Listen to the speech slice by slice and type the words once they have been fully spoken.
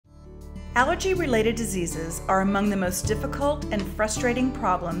Allergy-related diseases are among the most difficult and frustrating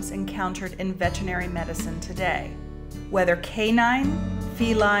problems encountered in veterinary medicine today. Whether canine,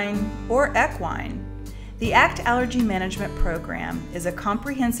 feline, or equine, the ACTT Allergy Management Program is a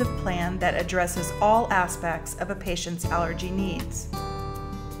comprehensive plan that addresses all aspects of a patient's allergy needs.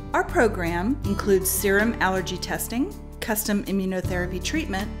 Our program includes serum allergy testing, custom immunotherapy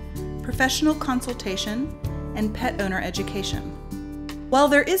treatment, professional consultation, and pet owner education. While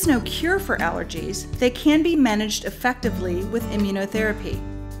there is no cure for allergies, they can be managed effectively with immunotherapy.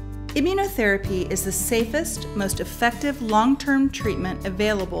 Immunotherapy is the safest, most effective long-term treatment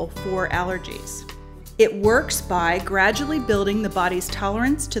available for allergies. It works by gradually building the body's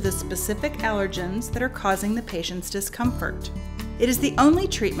tolerance to the specific allergens that are causing the patient's discomfort. It is the only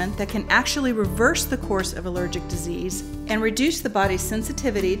treatment that can actually reverse the course of allergic disease and reduce the body's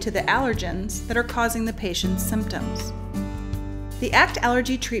sensitivity to the allergens that are causing the patient's symptoms. The ACTT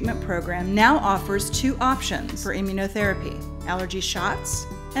Allergy Treatment Program now offers two options for immunotherapy: allergy shots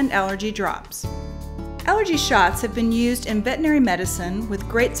and allergy drops. Allergy shots have been used in veterinary medicine with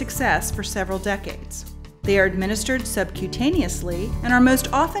great success for several decades. They are administered subcutaneously and are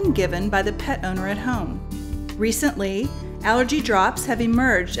most often given by the pet owner at home. Recently, allergy drops have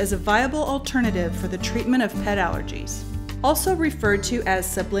emerged as a viable alternative for the treatment of pet allergies. Also referred to as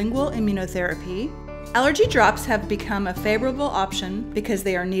sublingual immunotherapy, allergy drops have become a favorable option because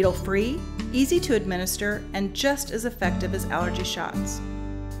they are needle-free, easy to administer, and just as effective as allergy shots.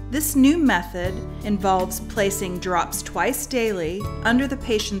 This new method involves placing drops twice daily under the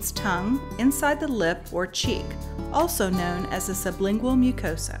patient's tongue, inside the lip or cheek, also known as the sublingual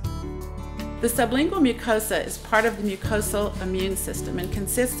mucosa. The sublingual mucosa is part of the mucosal immune system and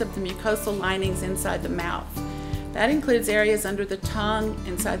consists of the mucosal linings inside the mouth. That includes areas under the tongue,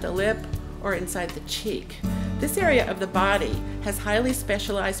 inside the lip, or inside the cheek. This area of the body has highly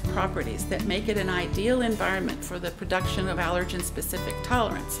specialized properties that make it an ideal environment for the production of allergen-specific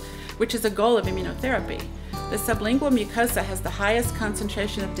tolerance, which is a goal of immunotherapy. The sublingual mucosa has the highest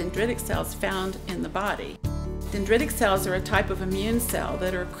concentration of dendritic cells found in the body. Dendritic cells are a type of immune cell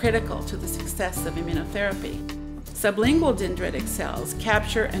that are critical to the success of immunotherapy. Sublingual dendritic cells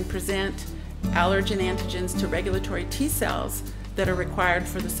capture and present allergen antigens to regulatory T cells that are required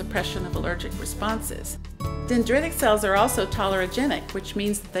for the suppression of allergic responses. Dendritic cells are also tolerogenic, which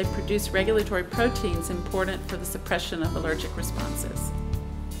means that they produce regulatory proteins important for the suppression of allergic responses.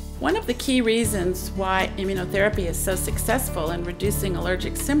 One of the key reasons why immunotherapy is so successful in reducing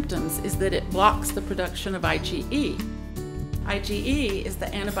allergic symptoms is that it blocks the production of IgE. IgE is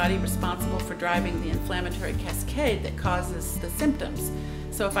the antibody responsible for driving the inflammatory cascade that causes the symptoms.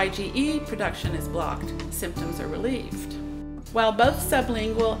 So if IgE production is blocked, symptoms are relieved. While both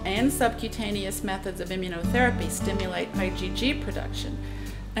sublingual and subcutaneous methods of immunotherapy stimulate IgG production,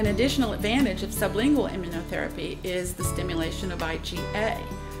 an additional advantage of sublingual immunotherapy is the stimulation of IgA.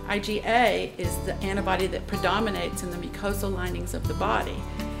 IgA is the antibody that predominates in the mucosal linings of the body,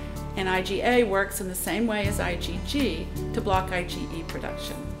 and IgA works in the same way as IgG to block IgE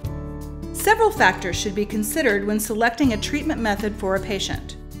production. Several factors should be considered when selecting a treatment method for a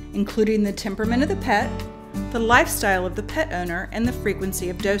patient, including the temperament of the pet, the lifestyle of the pet owner, and the frequency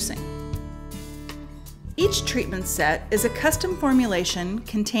of dosing. Each treatment set is a custom formulation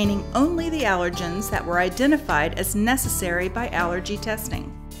containing only the allergens that were identified as necessary by allergy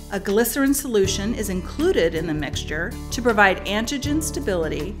testing. A glycerin solution is included in the mixture to provide antigen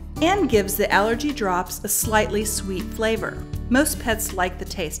stability and gives the allergy drops a slightly sweet flavor. Most pets like the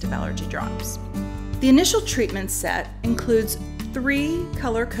taste of allergy drops. The initial treatment set includes 3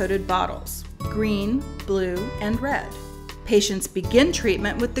 color-coded bottles: green, blue, and red. Patients begin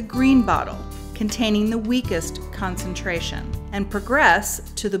treatment with the green bottle, containing the weakest concentration, and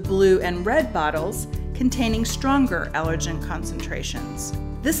progress to the blue and red bottles, containing stronger allergen concentrations.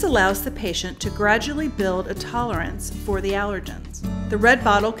 This allows the patient to gradually build a tolerance for the allergens. The red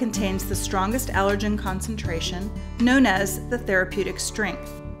bottle contains the strongest allergen concentration, known as the therapeutic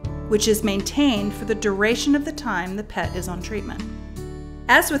strength, which is maintained for the duration of the time the pet is on treatment.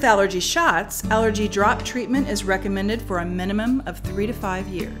 As with allergy shots, allergy drop treatment is recommended for a minimum of 3 to 5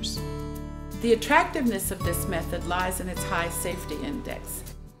 years. The attractiveness of this method lies in its high safety index.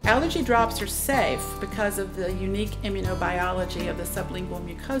 Allergy drops are safe because of the unique immunobiology of the sublingual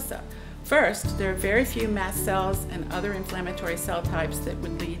mucosa. First, there are very few mast cells and other inflammatory cell types that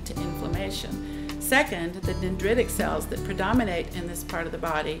would lead to inflammation. Second, the dendritic cells that predominate in this part of the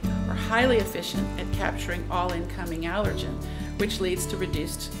body are highly efficient at capturing all incoming allergen, which leads to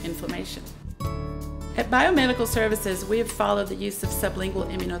reduced inflammation. At Biomedical Services, we have followed the use of sublingual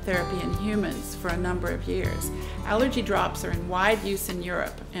immunotherapy in humans for a number of years. Allergy drops are in wide use in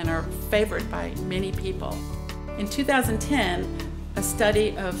Europe and are favored by many people. In 2010, a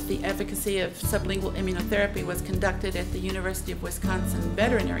study of the efficacy of sublingual immunotherapy was conducted at the University of Wisconsin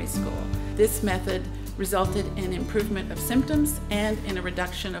Veterinary School. This method resulted in improvement of symptoms and in a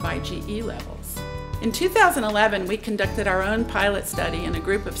reduction of IgE levels. In 2011, we conducted our own pilot study in a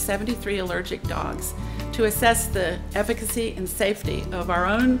group of 73 allergic dogs to assess the efficacy and safety of our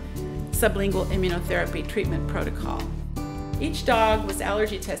own sublingual immunotherapy treatment protocol. Each dog was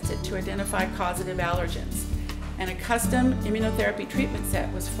allergy tested to identify causative allergens, and a custom immunotherapy treatment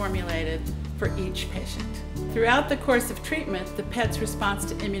set was formulated for each patient. Throughout the course of treatment, the pet's response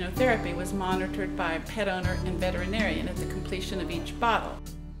to immunotherapy was monitored by a pet owner and veterinarian at the completion of each bottle.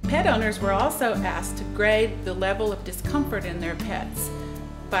 Pet owners were also asked to grade the level of discomfort in their pets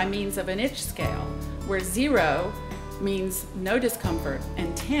by means of an itch scale, where 0 means no discomfort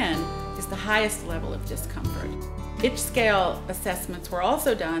and 10 is the highest level of discomfort. Itch scale assessments were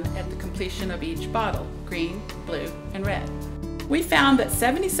also done at the completion of each bottle, green, blue, and red. We found that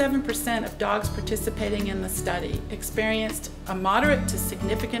 77% of dogs participating in the study experienced a moderate to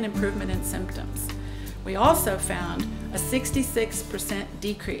significant improvement in symptoms. We also found a 66%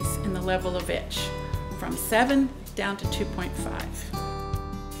 decrease in the level of itch, from 7 down to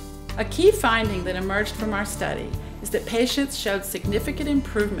 2.5. A key finding that emerged from our study is that patients showed significant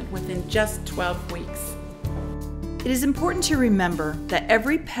improvement within just 12 weeks. It is important to remember that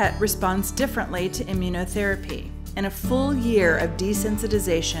every pet responds differently to immunotherapy, and a full year of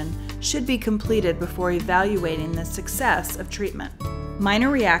desensitization should be completed before evaluating the success of treatment.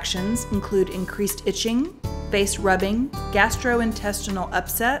 Minor reactions include increased itching, face rubbing, gastrointestinal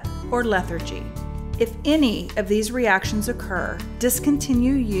upset, or lethargy. If any of these reactions occur,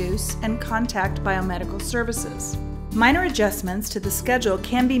 discontinue use and contact Biomedical Services. Minor adjustments to the schedule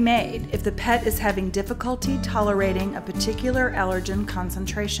can be made if the pet is having difficulty tolerating a particular allergen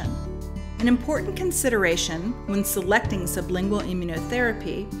concentration. An important consideration when selecting sublingual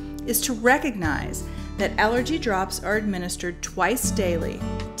immunotherapy is to recognize that allergy drops are administered twice daily,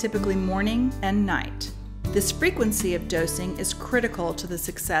 typically morning and night. This frequency of dosing is critical to the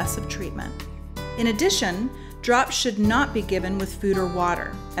success of treatment. In addition, drops should not be given with food or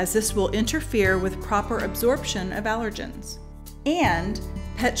water, as this will interfere with proper absorption of allergens. And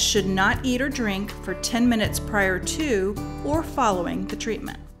pets should not eat or drink for 10 minutes prior to or following the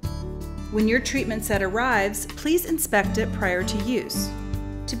treatment. When your treatment set arrives, please inspect it prior to use.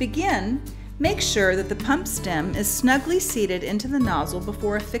 To begin, make sure that the pump stem is snugly seated into the nozzle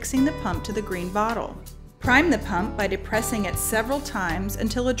before affixing the pump to the green bottle. Prime the pump by depressing it several times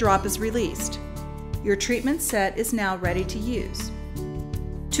until a drop is released. Your treatment set is now ready to use.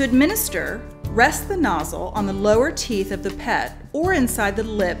 To administer, rest the nozzle on the lower teeth of the pet or inside the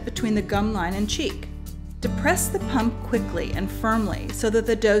lip between the gum line and cheek. Depress the pump quickly and firmly so that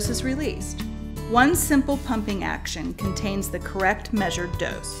the dose is released. One simple pumping action contains the correct measured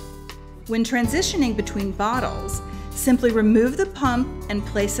dose. When transitioning between bottles, simply remove the pump and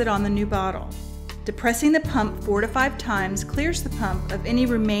place it on the new bottle. Depressing the pump 4 to 5 times clears the pump of any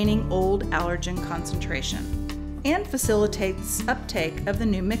remaining old allergen concentration and facilitates uptake of the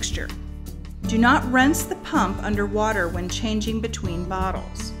new mixture. Do not rinse the pump under water when changing between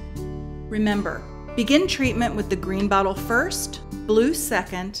bottles. Remember, begin treatment with the green bottle first, blue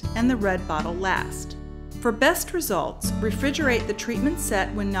second, and the red bottle last. For best results, refrigerate the treatment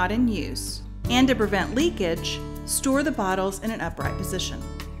set when not in use, and to prevent leakage, store the bottles in an upright position.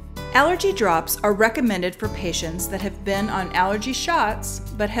 Allergy drops are recommended for patients that have been on allergy shots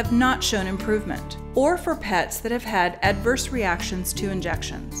but have not shown improvement, or for pets that have had adverse reactions to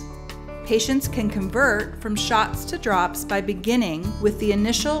injections. Patients can convert from shots to drops by beginning with the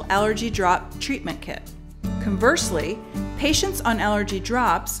initial allergy drop treatment kit. Conversely, patients on allergy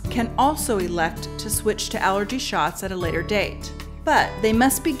drops can also elect to switch to allergy shots at a later date, but they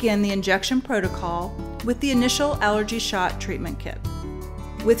must begin the injection protocol with the initial allergy shot treatment kit.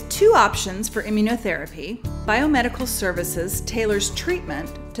 With 2 options for immunotherapy, Biomedical Services tailors treatment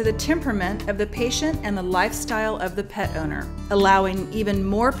to the temperament of the patient and the lifestyle of the pet owner, allowing even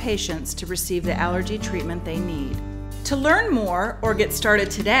more patients to receive the allergy treatment they need. To learn more or get started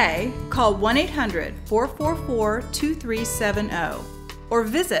today, call 1-800-444-2370 or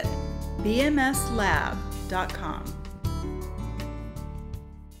visit bmslab.com.